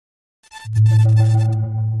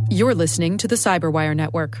You're listening to the Cyberwire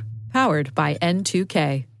Network, powered by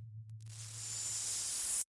N2K.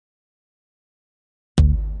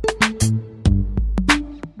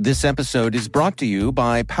 This episode is brought to you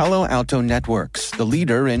by Palo Alto Networks, the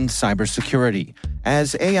leader in cybersecurity.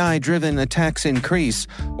 As AI-driven attacks increase,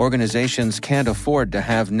 organizations can't afford to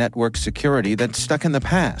have network security that's stuck in the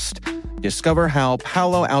past. Discover how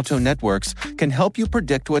Palo Alto Networks can help you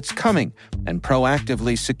predict what's coming and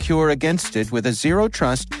proactively secure against it with a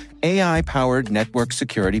zero-trust, AI-powered network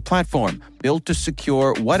security platform built to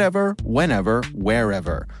secure whatever, whenever,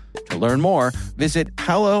 wherever. To learn more, visit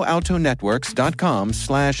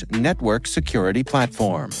paloaltonetworks.com/network security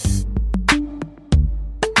platform.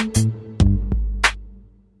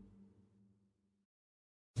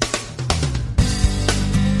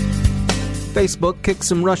 Facebook kicked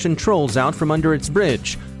some Russian trolls out from under its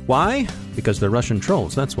bridge. Why? Because they're Russian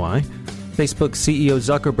trolls, that's why. Facebook CEO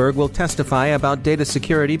Zuckerberg will testify about data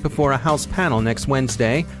security before a House panel next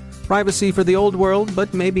Wednesday. Privacy for the old world,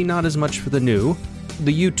 but maybe not as much for the new.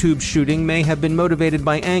 The YouTube shooting may have been motivated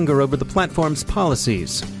by anger over the platform's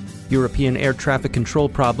policies. European air traffic control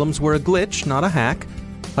problems were a glitch, not a hack.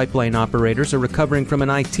 Pipeline operators are recovering from an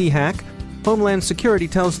IT hack. Homeland Security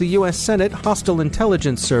tells the U.S. Senate hostile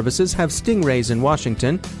intelligence services have stingrays in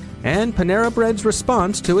Washington. And Panera Bread's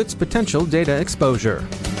response to its potential data exposure.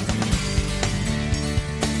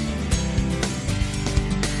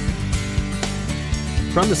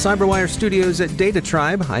 From the Cyberwire studios at Data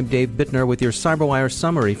Tribe, I'm Dave Bittner with your Cyberwire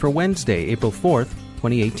summary for Wednesday, April 4th,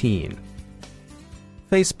 2018.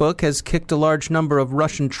 Facebook has kicked a large number of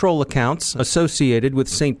Russian troll accounts associated with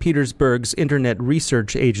St. Petersburg's Internet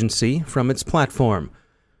Research Agency from its platform.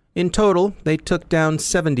 In total, they took down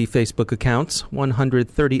 70 Facebook accounts,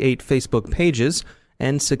 138 Facebook pages,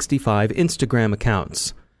 and 65 Instagram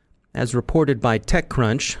accounts. As reported by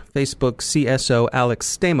TechCrunch, Facebook CSO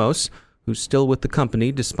Alex Stamos, who's still with the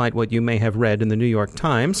company despite what you may have read in the New York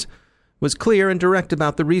Times, was clear and direct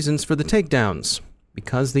about the reasons for the takedowns.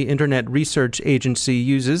 Because the Internet Research Agency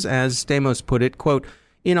uses, as Stamos put it, quote,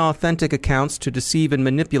 inauthentic accounts to deceive and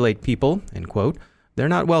manipulate people, end quote, they're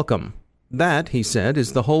not welcome. That, he said,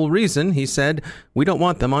 is the whole reason, he said, we don't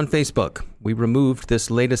want them on Facebook. We removed this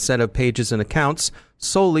latest set of pages and accounts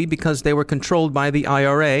solely because they were controlled by the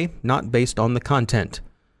IRA, not based on the content.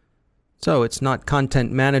 So it's not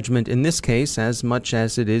content management in this case as much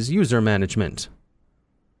as it is user management.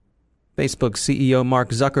 Facebook CEO Mark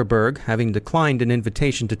Zuckerberg, having declined an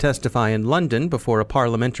invitation to testify in London before a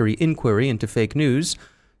parliamentary inquiry into fake news,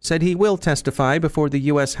 said he will testify before the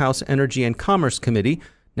U.S. House Energy and Commerce Committee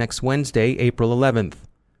next Wednesday, April 11th.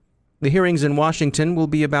 The hearings in Washington will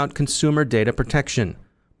be about consumer data protection.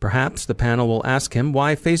 Perhaps the panel will ask him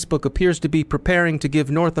why Facebook appears to be preparing to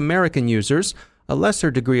give North American users a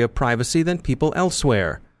lesser degree of privacy than people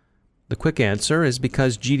elsewhere. The quick answer is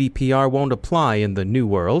because GDPR won't apply in the new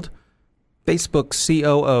world. Facebook's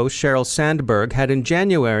COO Sheryl Sandberg had in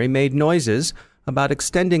January made noises about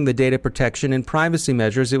extending the data protection and privacy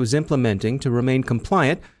measures it was implementing to remain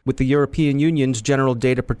compliant with the European Union's General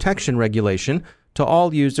Data Protection Regulation to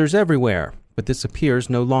all users everywhere, but this appears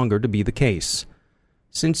no longer to be the case.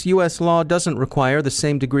 Since U.S. law doesn't require the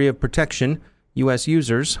same degree of protection, U.S.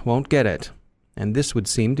 users won't get it. And this would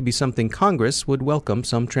seem to be something Congress would welcome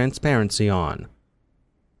some transparency on.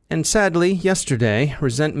 And sadly, yesterday,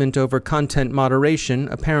 resentment over content moderation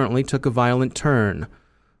apparently took a violent turn.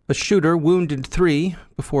 A shooter wounded 3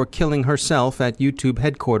 before killing herself at YouTube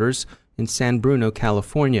headquarters in San Bruno,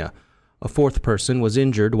 California. A 4th person was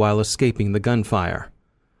injured while escaping the gunfire.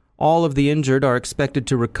 All of the injured are expected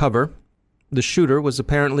to recover. The shooter was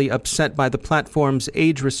apparently upset by the platform's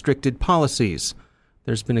age-restricted policies.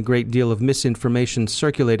 There's been a great deal of misinformation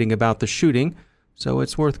circulating about the shooting, so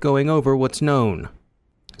it's worth going over what's known.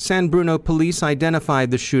 San Bruno police identified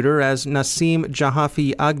the shooter as Nassim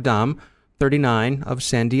Jahafi Agdam, 39, of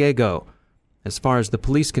San Diego. As far as the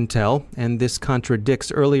police can tell, and this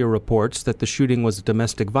contradicts earlier reports that the shooting was a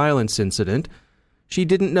domestic violence incident, she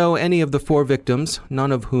didn't know any of the 4 victims,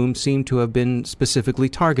 none of whom seemed to have been specifically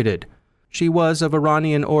targeted. She was of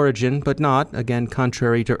Iranian origin, but not, again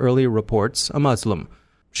contrary to earlier reports, a Muslim.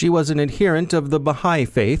 She was an adherent of the Baha'i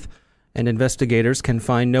faith, and investigators can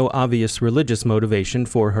find no obvious religious motivation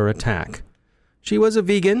for her attack. She was a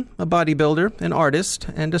vegan, a bodybuilder, an artist,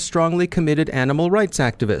 and a strongly committed animal rights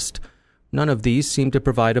activist. None of these seem to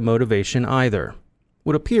provide a motivation either.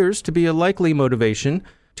 What appears to be a likely motivation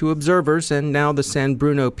to observers and now the San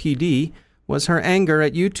Bruno PD was her anger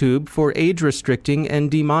at YouTube for age-restricting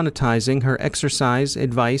and demonetizing her exercise,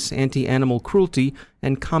 advice, anti-animal cruelty,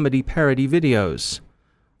 and comedy parody videos.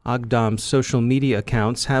 Agdam's social media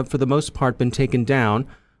accounts have for the most part been taken down,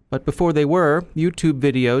 but before they were, YouTube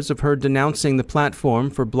videos of her denouncing the platform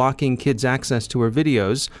for blocking kids' access to her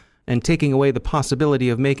videos and taking away the possibility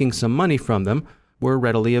of making some money from them were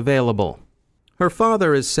readily available. Her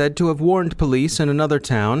father is said to have warned police in another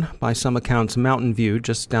town, by some accounts Mountain View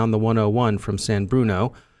just down the 101 from San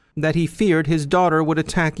Bruno, that he feared his daughter would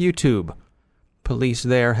attack YouTube. Police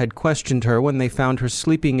there had questioned her when they found her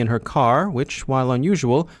sleeping in her car, which, while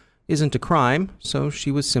unusual, isn't a crime, so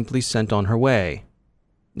she was simply sent on her way.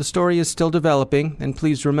 The story is still developing, and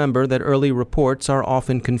please remember that early reports are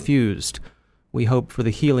often confused. We hope for the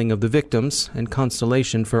healing of the victims and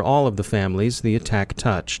consolation for all of the families the attack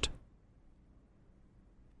touched.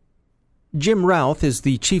 Jim Routh is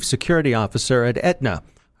the Chief Security Officer at Aetna.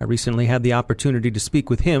 I recently had the opportunity to speak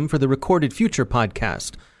with him for the Recorded Future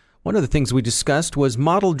podcast. One of the things we discussed was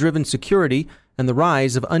model-driven security and the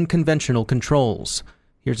rise of unconventional controls.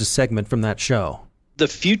 Here's a segment from that show. The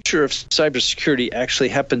future of cybersecurity actually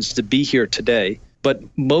happens to be here today, but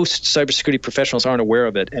most cybersecurity professionals aren't aware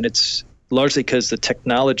of it, and it's largely because the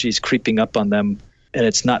technology is creeping up on them and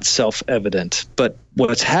it's not self-evident. But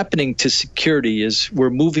what's happening to security is we're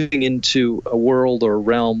moving into a world or a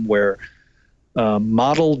realm where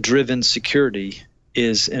model-driven security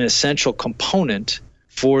is an essential component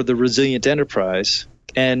for the resilient enterprise,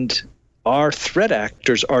 and our threat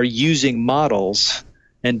actors are using models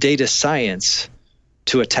and data science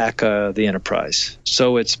to attack the enterprise.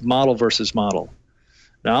 So it's model versus model.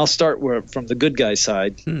 Now, I'll start from the good guy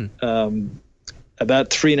side.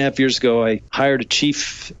 About 3.5 years ago, I hired a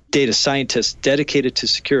chief data scientist dedicated to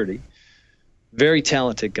security. Very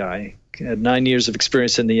talented guy. Had 9 years of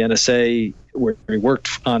experience in the NSA, where he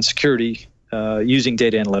worked on security using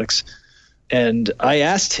data analytics. And I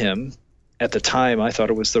asked him, at the time, I thought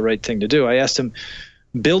it was the right thing to do. I asked him,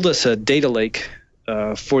 build us a data lake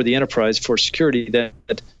for the enterprise for security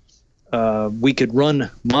that we could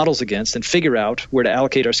run models against and figure out where to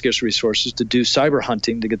allocate our scarce resources to do cyber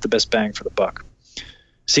hunting to get the best bang for the buck.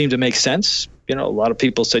 Seemed to make sense. A lot of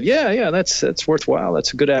people said, yeah, that's worthwhile.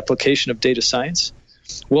 That's a good application of data science.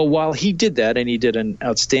 Well, while he did that, and he did an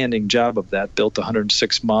outstanding job of that, built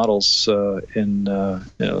 106 models in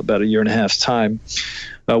about a year and a half's time.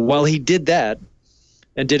 While he did that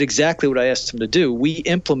and did exactly what I asked him to do, we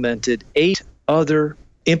implemented 8 other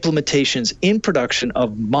implementations in production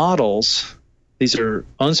of models. These are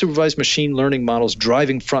unsupervised machine learning models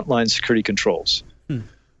driving frontline security controls,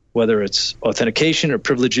 whether it's authentication or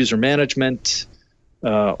privileged user management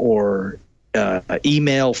or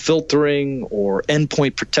email filtering or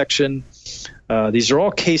endpoint protection. These are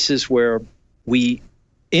all cases where we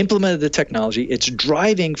implemented the technology. It's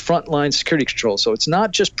driving frontline security controls. So it's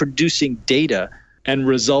not just producing data and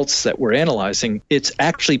results that we're analyzing. It's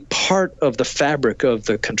actually part of the fabric of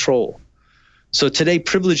the control. So today,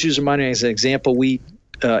 privileged user monitoring as an example,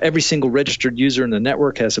 every single registered user in the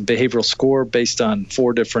network has a behavioral score based on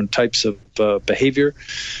 4 different types of behavior: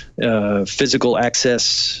 physical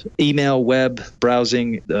access, email, web,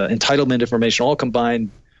 browsing, entitlement information, all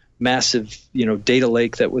combined. Massive, data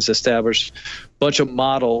lake that was established. Bunch of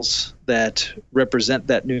models that represent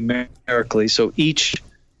that numerically. So each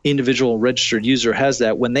individual registered user has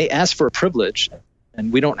that. When they ask for a privilege,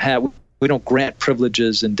 and we don't grant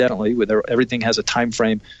privileges indefinitely. Everything has a time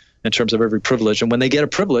frame in terms of every privilege. And when they get a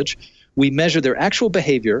privilege, we measure their actual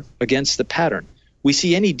behavior against the pattern. We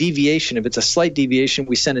see any deviation. If it's a slight deviation,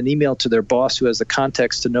 we send an email to their boss who has the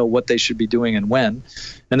context to know what they should be doing and when.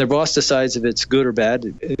 And their boss decides if it's good or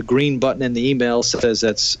bad. A green button in the email says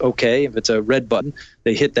that's okay. If it's a red button,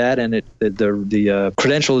 they hit that and the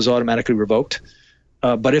credential is automatically revoked.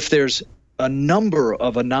 But if there's a number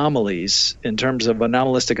of anomalies in terms of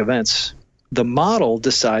anomalistic events, the model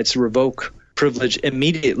decides to revoke privilege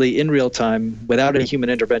immediately in real time without any human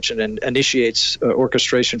intervention and initiates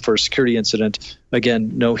orchestration for a security incident.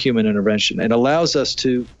 Again, no human intervention. And allows us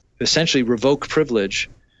to essentially revoke privilege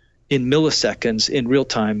in milliseconds in real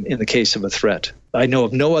time in the case of a threat. I know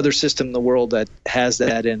of no other system in the world that has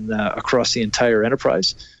that across the entire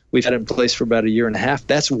enterprise. We've had it in place for about a year and a half.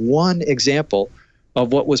 That's one example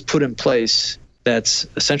of what was put in place that's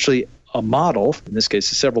essentially a model, in this case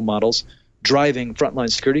several models, driving frontline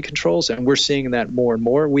security controls, and we're seeing that more and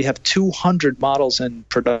more. We have 200 models in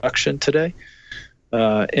production today,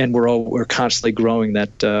 and we're constantly growing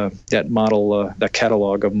that model, that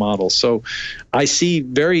catalog of models. So I see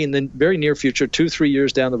in the very near future, 2-3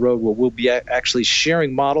 years down the road, where we'll be actually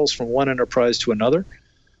sharing models from one enterprise to another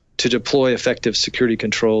to deploy effective security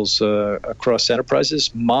controls across enterprises.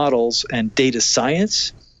 Models and data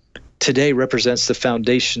science today represents the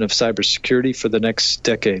foundation of cybersecurity for the next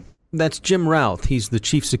decade. That's Jim Routh. He's the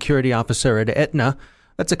Chief Security Officer at Aetna.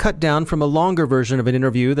 That's a cut down from a longer version of an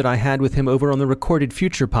interview that I had with him over on the Recorded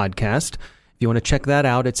Future podcast. If you want to check that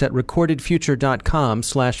out, it's at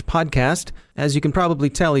recordedfuture.com/podcast. As you can probably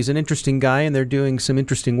tell, he's an interesting guy, and they're doing some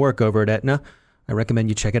interesting work over at Aetna. I recommend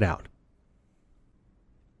you check it out.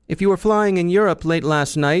 If you were flying in Europe late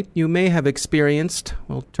last night, you may have experienced,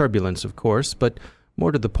 turbulence, of course, but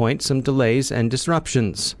more to the point, some delays and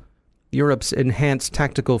disruptions. Europe's Enhanced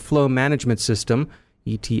Tactical Flow Management System,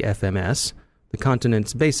 ETFMS, the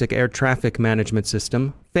continent's basic air traffic management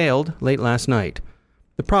system, failed late last night.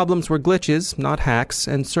 The problems were glitches, not hacks,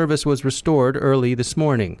 and service was restored early this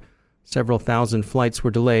morning. Several thousand flights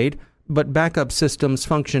were delayed, but backup systems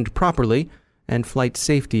functioned properly, and flight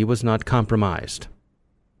safety was not compromised.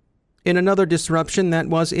 In another disruption that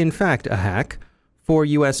was in fact a hack, 4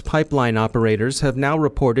 U.S. pipeline operators have now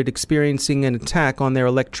reported experiencing an attack on their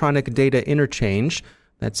electronic data interchange,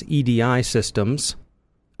 that's EDI systems.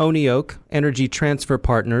 Oneok, Energy Transfer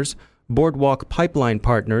Partners, Boardwalk Pipeline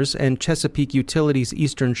Partners, and Chesapeake Utilities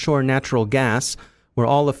Eastern Shore Natural Gas were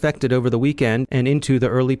all affected over the weekend and into the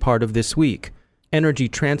early part of this week. Energy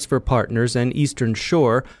Transfer Partners and Eastern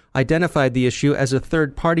Shore identified the issue as a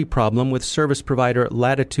third-party problem with service provider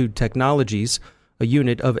Latitude Technologies, a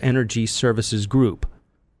unit of Energy Services Group.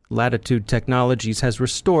 Latitude Technologies has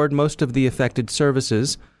restored most of the affected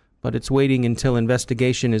services, but it's waiting until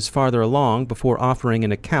investigation is farther along before offering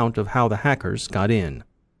an account of how the hackers got in.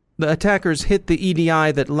 The attackers hit the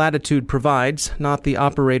EDI that Latitude provides, not the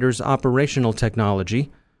operator's operational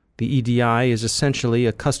technology. The EDI is essentially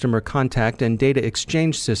a customer contact and data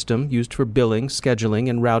exchange system used for billing, scheduling,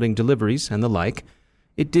 and routing deliveries and the like.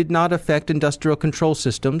 It did not affect industrial control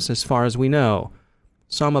systems, as far as we know.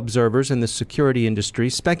 Some observers in the security industry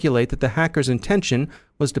speculate that the hackers' intention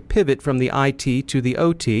was to pivot from the IT to the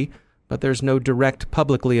OT, but there's no direct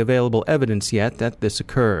publicly available evidence yet that this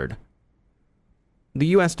occurred. The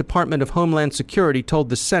U.S. Department of Homeland Security told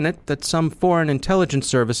the Senate that some foreign intelligence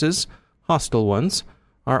services, hostile ones,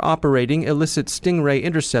 are operating illicit Stingray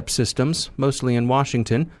intercept systems, mostly in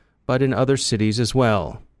Washington, but in other cities as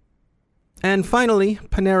well. And finally,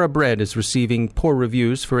 Panera Bread is receiving poor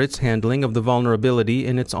reviews for its handling of the vulnerability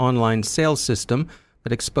in its online sales system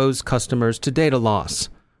that exposed customers to data loss.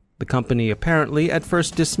 The company apparently at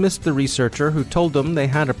first dismissed the researcher who told them they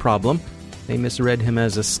had a problem. They misread him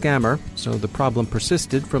as a scammer, so the problem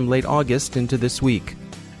persisted from late August into this week.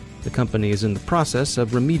 The company is in the process of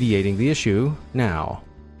remediating the issue now.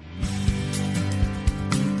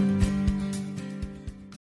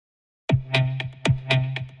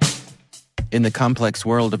 In the complex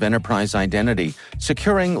world of enterprise identity,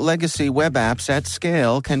 securing legacy web apps at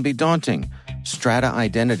scale can be daunting. Strata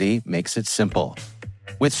Identity makes it simple.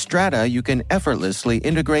 With Strata, you can effortlessly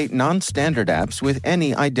integrate non-standard apps with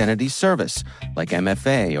any identity service, like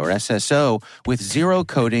MFA or SSO, with zero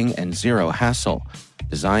coding and zero hassle.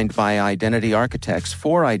 Designed by identity architects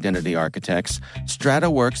for identity architects,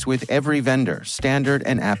 Strata works with every vendor, standard,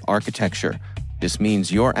 and app architecture. This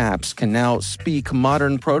means your apps can now speak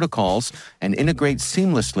modern protocols and integrate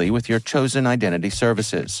seamlessly with your chosen identity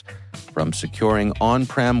services. From securing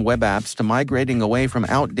on-prem web apps to migrating away from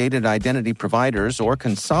outdated identity providers or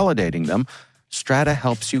consolidating them, Strata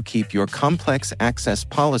helps you keep your complex access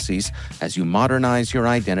policies as you modernize your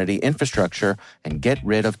identity infrastructure and get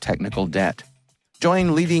rid of technical debt.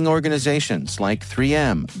 Join leading organizations like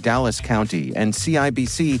 3M, Dallas County, and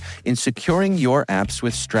CIBC in securing your apps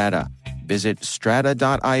with Strata. Visit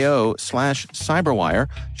strata.io/cyberwire,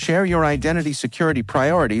 share your identity security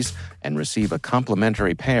priorities, and receive a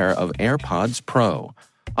complimentary pair of AirPods Pro.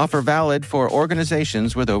 Offer valid for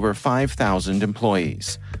organizations with over 5,000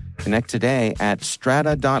 employees. Connect today at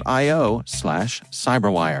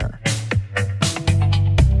strata.io/cyberwire.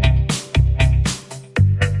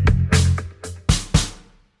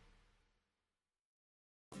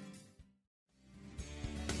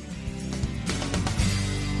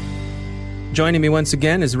 Joining me once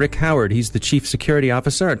again is Rick Howard. He's the Chief Security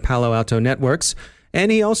Officer at Palo Alto Networks,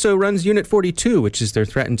 and he also runs Unit 42, which is their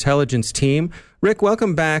threat intelligence team. Rick,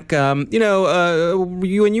 welcome back. When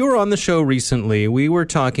you were on the show recently, we were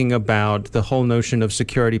talking about the whole notion of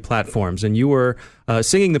security platforms, and you were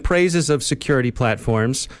singing the praises of security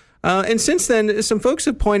platforms. And since then, some folks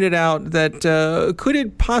have pointed out that could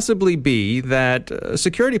it possibly be that a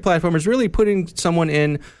security platform is really putting someone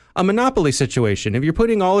in a monopoly situation? If you're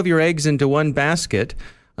putting all of your eggs into one basket,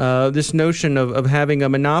 this notion of having a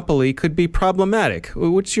monopoly could be problematic.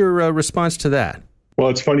 What's your response to that? Well,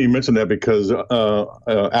 it's funny you mentioned that because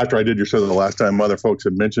after I did your show the last time, other folks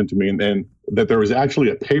had mentioned to me and that there was actually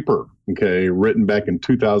a paper, written back in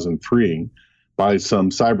 2003 by some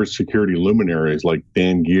cybersecurity luminaries like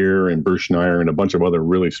Dan Geer and Bruce Schneier and a bunch of other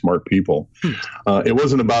really smart people. It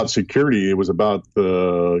wasn't about security. It was about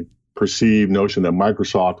the perceived notion that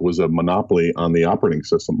Microsoft was a monopoly on the operating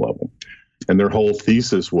system level. And their whole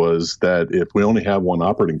thesis was that if we only have one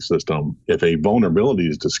operating system, if a vulnerability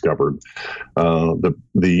is discovered,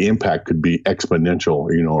 the impact could be exponential,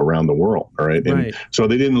 around the world. All right. And so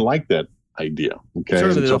they didn't like that idea. Okay.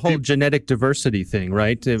 Sort of the whole genetic diversity thing,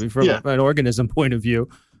 right? From an organism point of view.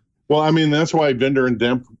 Well, I mean, that's why vendor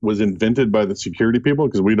indemp was invented by the security people,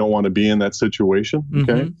 because we don't want to be in that situation.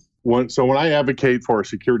 Okay. So when I advocate for a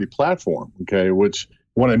security platform, okay, which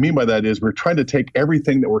what I mean by that is we're trying to take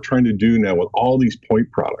everything that we're trying to do now with all these point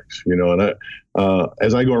products, and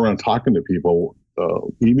as I go around talking to people,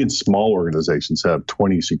 even small organizations have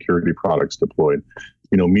 20 security products deployed.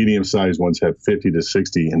 Medium-sized ones have 50 to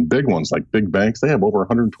 60, and big ones like big banks, they have over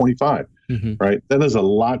 125, right? That is a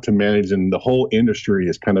lot to manage, and the whole industry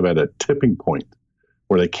is kind of at a tipping point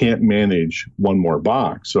where they can't manage one more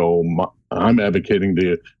box. So I'm advocating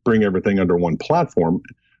to bring everything under one platform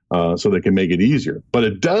so they can make it easier. But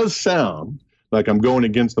it does sound like I'm going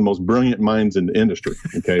against the most brilliant minds in the industry.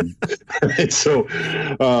 Okay. So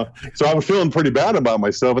I was feeling pretty bad about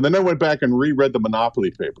myself. And then I went back and reread the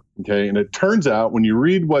Monopoly paper. Okay. And it turns out when you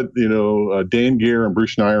read what, Dan Geer and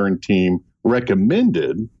Bruce Schneier and team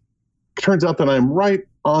recommended, it turns out that I'm right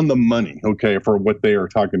on the money. Okay. For what they are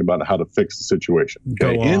talking about, how to fix the situation.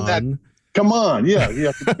 Okay. Go on. Come on. Yeah. You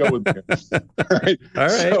have to go with me. All right.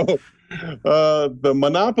 So, the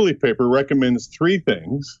Monopoly paper recommends 3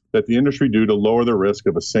 things that the industry do to lower the risk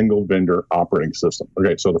of a single vendor operating system.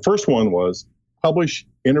 Okay, so the first one was publish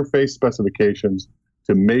interface specifications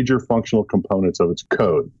to major functional components of its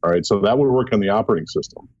code. All right, so that would work on the operating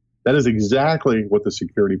system. That is exactly what the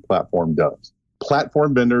security platform does.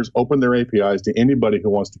 Platform vendors open their APIs to anybody who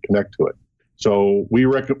wants to connect to it. So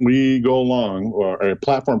we go along, or a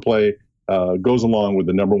platform play goes along with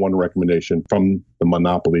the number 1 recommendation from the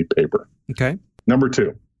Monopoly paper. Okay. Number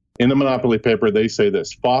 2, in the Monopoly paper, they say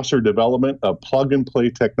this: foster development of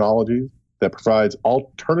plug-and-play technologies that provides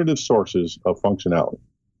alternative sources of functionality.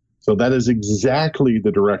 So that is exactly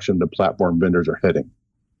the direction the platform vendors are heading.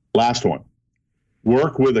 Last one,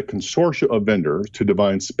 work with a consortium of vendors to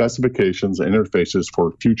define specifications and interfaces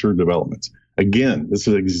for future developments. Again, this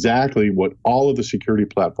is exactly what all of the security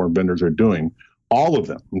platform vendors are doing. All of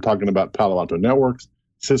them. I'm talking about Palo Alto Networks,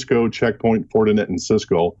 Cisco, Checkpoint, Fortinet, and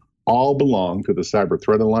Cisco all belong to the Cyber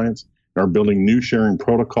Threat Alliance and are building new sharing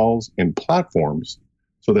protocols and platforms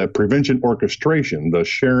so that prevention orchestration, the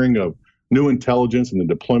sharing of new intelligence and the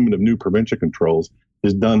deployment of new prevention controls,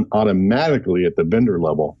 is done automatically at the vendor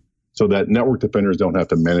level so that network defenders don't have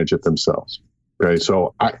to manage it themselves. Okay,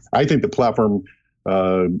 so I think the platform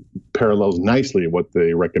parallels nicely what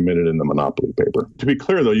they recommended in the Monopoly paper. To be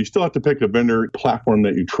clear, though, you still have to pick a vendor platform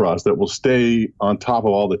that you trust that will stay on top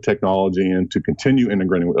of all the technology and to continue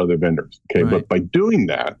integrating with other vendors. Okay, But by doing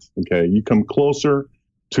that, okay, you come closer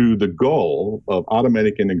to the goal of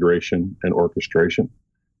automatic integration and orchestration,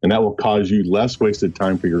 and that will cause you less wasted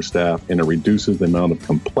time for your staff, and it reduces the amount of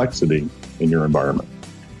complexity in your environment.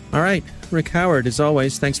 All right, Rick Howard, as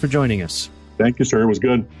always, thanks for joining us. Thank you, sir. It was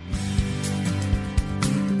good.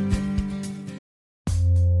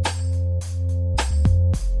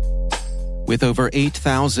 With over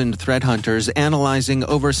 8,000 threat hunters analyzing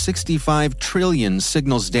over 65 trillion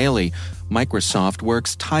signals daily, Microsoft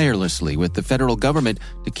works tirelessly with the federal government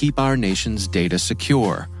to keep our nation's data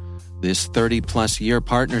secure. This 30-plus year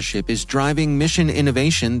partnership is driving mission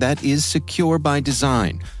innovation that is secure by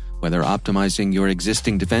design. Whether optimizing your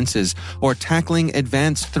existing defenses or tackling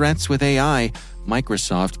advanced threats with AI,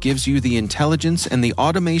 Microsoft gives you the intelligence and the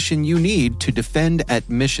automation you need to defend at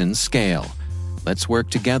mission scale. Let's work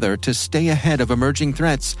together to stay ahead of emerging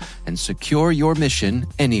threats and secure your mission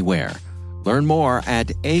anywhere. Learn more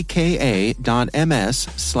at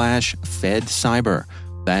aka.ms/fedcyber.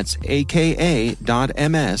 That's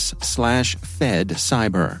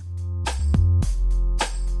aka.ms/fedcyber.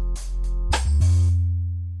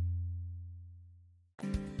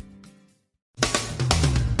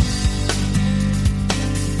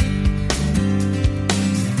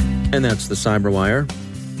 And that's the Cyberwire.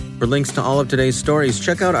 For links to all of today's stories,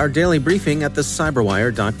 check out our daily briefing at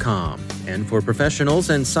thecyberwire.com. And for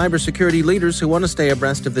professionals and cybersecurity leaders who want to stay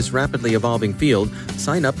abreast of this rapidly evolving field,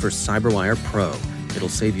 sign up for Cyberwire Pro. It'll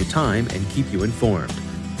save you time and keep you informed.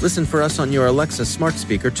 Listen for us on your Alexa smart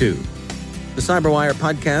speaker, too. The Cyberwire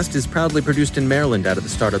podcast is proudly produced in Maryland out of the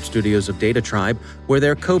startup studios of Data Tribe, where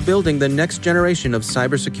they're co-building the next generation of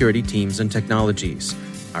cybersecurity teams and technologies.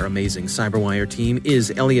 Our amazing CyberWire team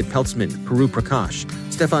is Elliot Peltzman, Puru Prakash,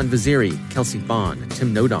 Stefan Vaziri, Kelsey Bond,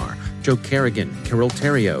 Tim Nodar, Joe Kerrigan, Carol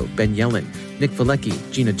Terrio, Ben Yellen, Nick Valecki,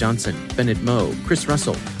 Gina Johnson, Bennett Moe, Chris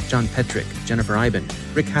Russell, John Petrick, Jennifer Iben,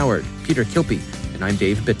 Rick Howard, Peter Kilpie, and I'm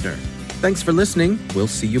Dave Bittner. Thanks for listening. We'll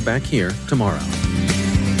see you back here tomorrow.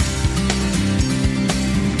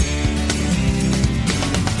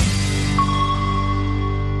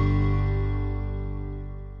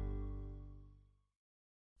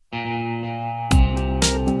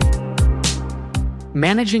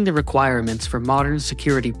 Managing the requirements for modern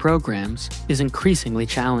security programs is increasingly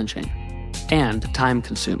challenging and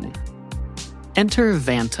time-consuming. Enter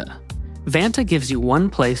Vanta. Vanta gives you one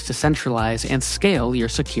place to centralize and scale your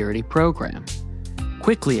security program.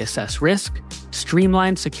 Quickly assess risk,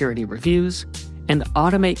 streamline security reviews, and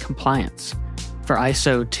automate compliance for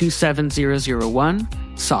ISO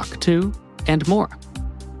 27001, SOC 2, and more.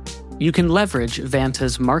 You can leverage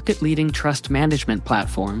Vanta's market-leading trust management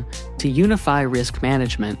platform to unify risk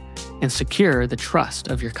management and secure the trust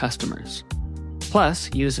of your customers. Plus,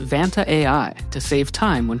 use Vanta AI to save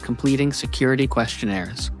time when completing security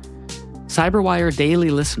questionnaires. CyberWire Daily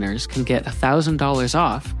listeners can get $1,000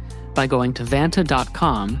 off by going to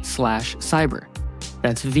vanta.com/cyber.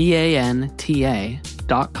 That's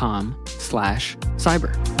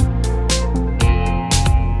VANTA.com/cyber.